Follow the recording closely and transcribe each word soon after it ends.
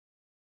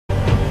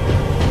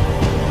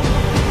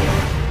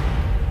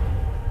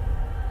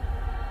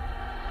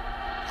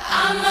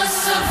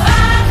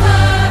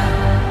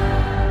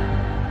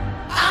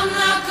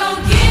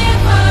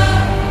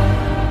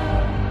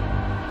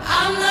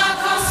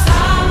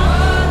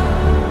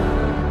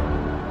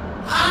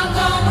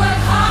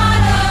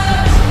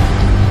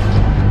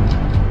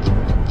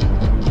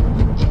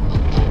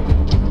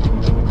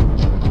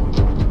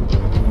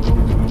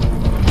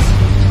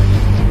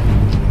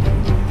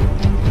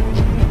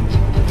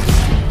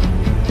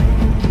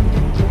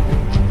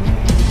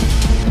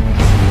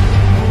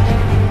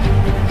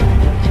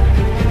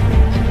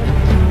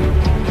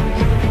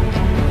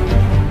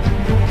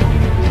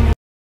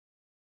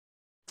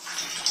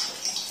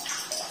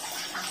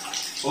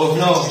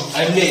no,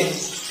 I'm late.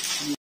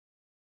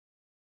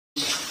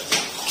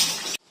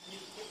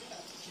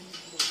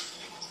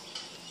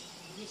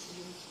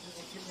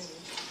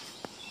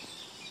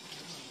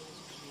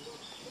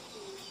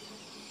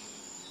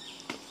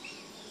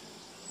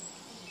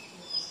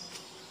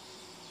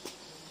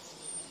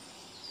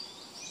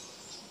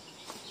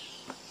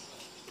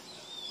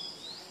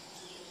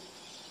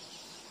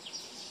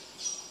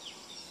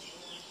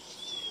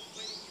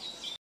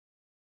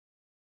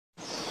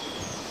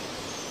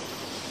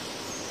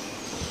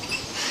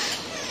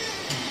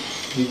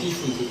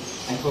 Beautiful.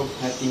 I hope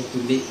nothing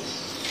too late.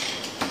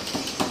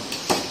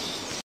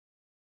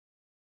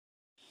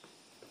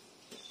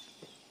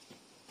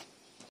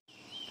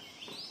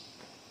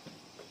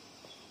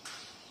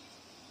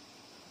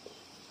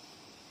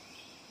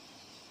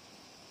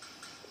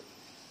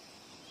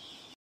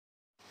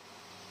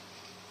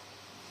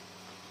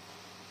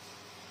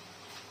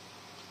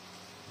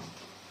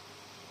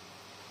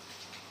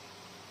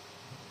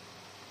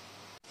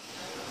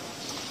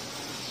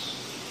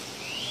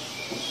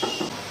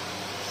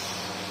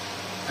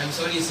 I'm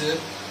sorry, sir.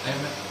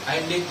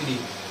 I'm late today.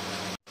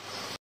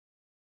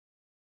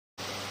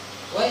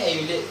 Why are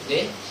you late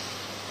today?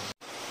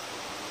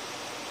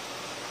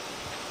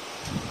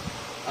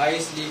 I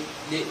slept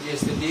late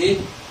yesterday,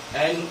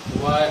 and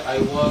while I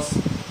was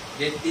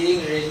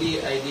getting ready,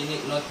 I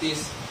didn't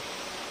notice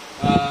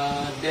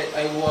that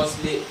I was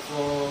late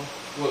for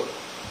work.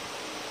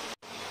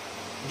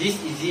 This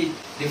is it,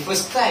 the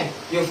first time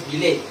you've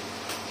been late.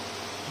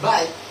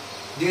 But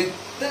the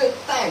third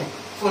time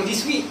for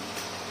this week.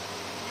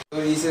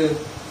 Sorry, sir.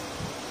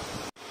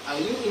 Are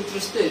you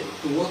interested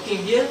to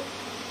working here?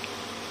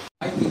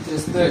 I'm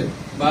interested,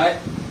 but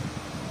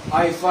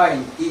I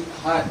find it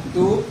hard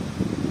to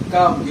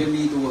come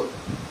early to work.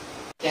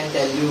 Can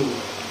tell you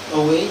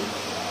away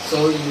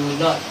so you will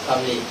not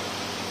come late.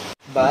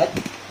 But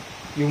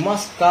you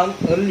must come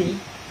early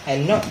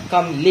and not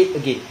come late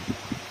again.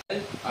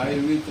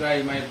 I will try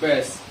my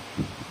best.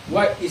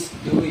 What is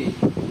the way?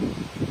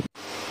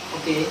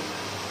 Okay.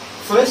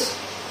 First,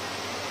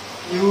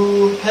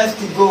 you have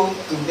to go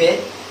to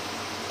bed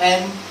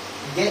and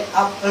get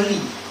up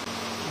early.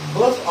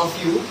 Both of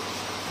you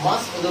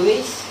must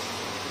always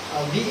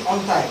be on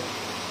time.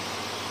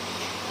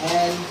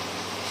 And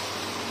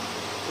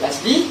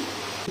lastly,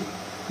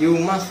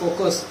 you must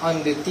focus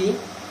on the thing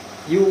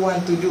you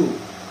want to do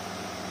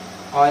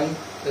on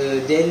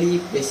a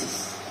daily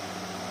basis.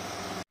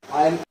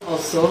 I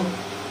also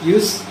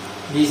use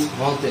this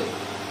method,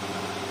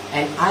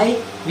 and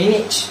I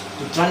managed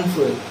to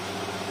transfer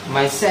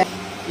myself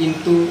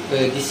into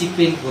a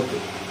disciplined worker.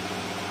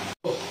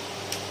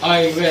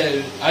 I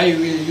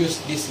will use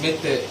this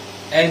method,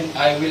 and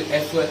I will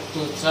effort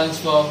to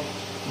transform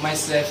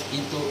myself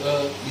into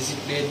a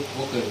disciplined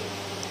worker.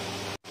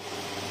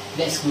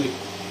 That's good.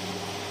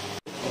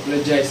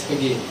 Apologize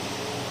again.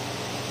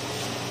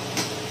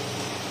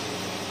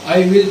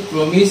 I will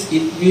promise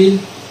it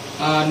will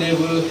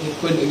never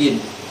happen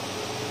again.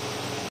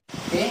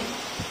 Okay?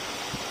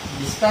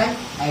 This time,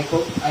 I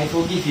hope I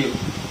forgive you.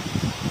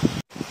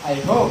 I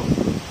hope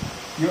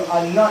you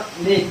are not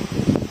late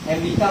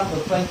and become a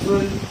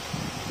punctual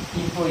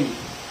employee.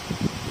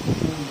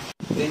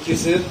 Thank you,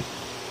 sir.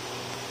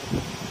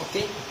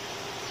 Okay?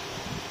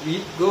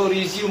 Go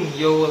resume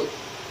your work.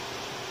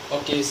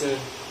 Okay, sir.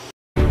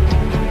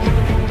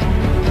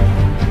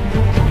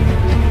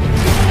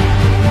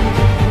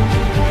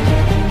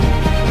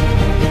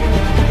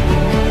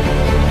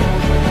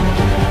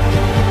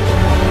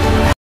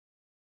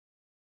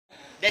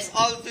 That's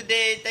all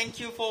today. Thank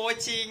you for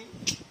watching.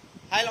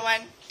 Hi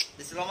Loman.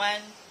 This is Roman,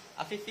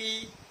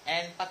 Afifi,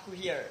 and Paku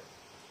here.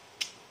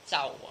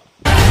 Ciao.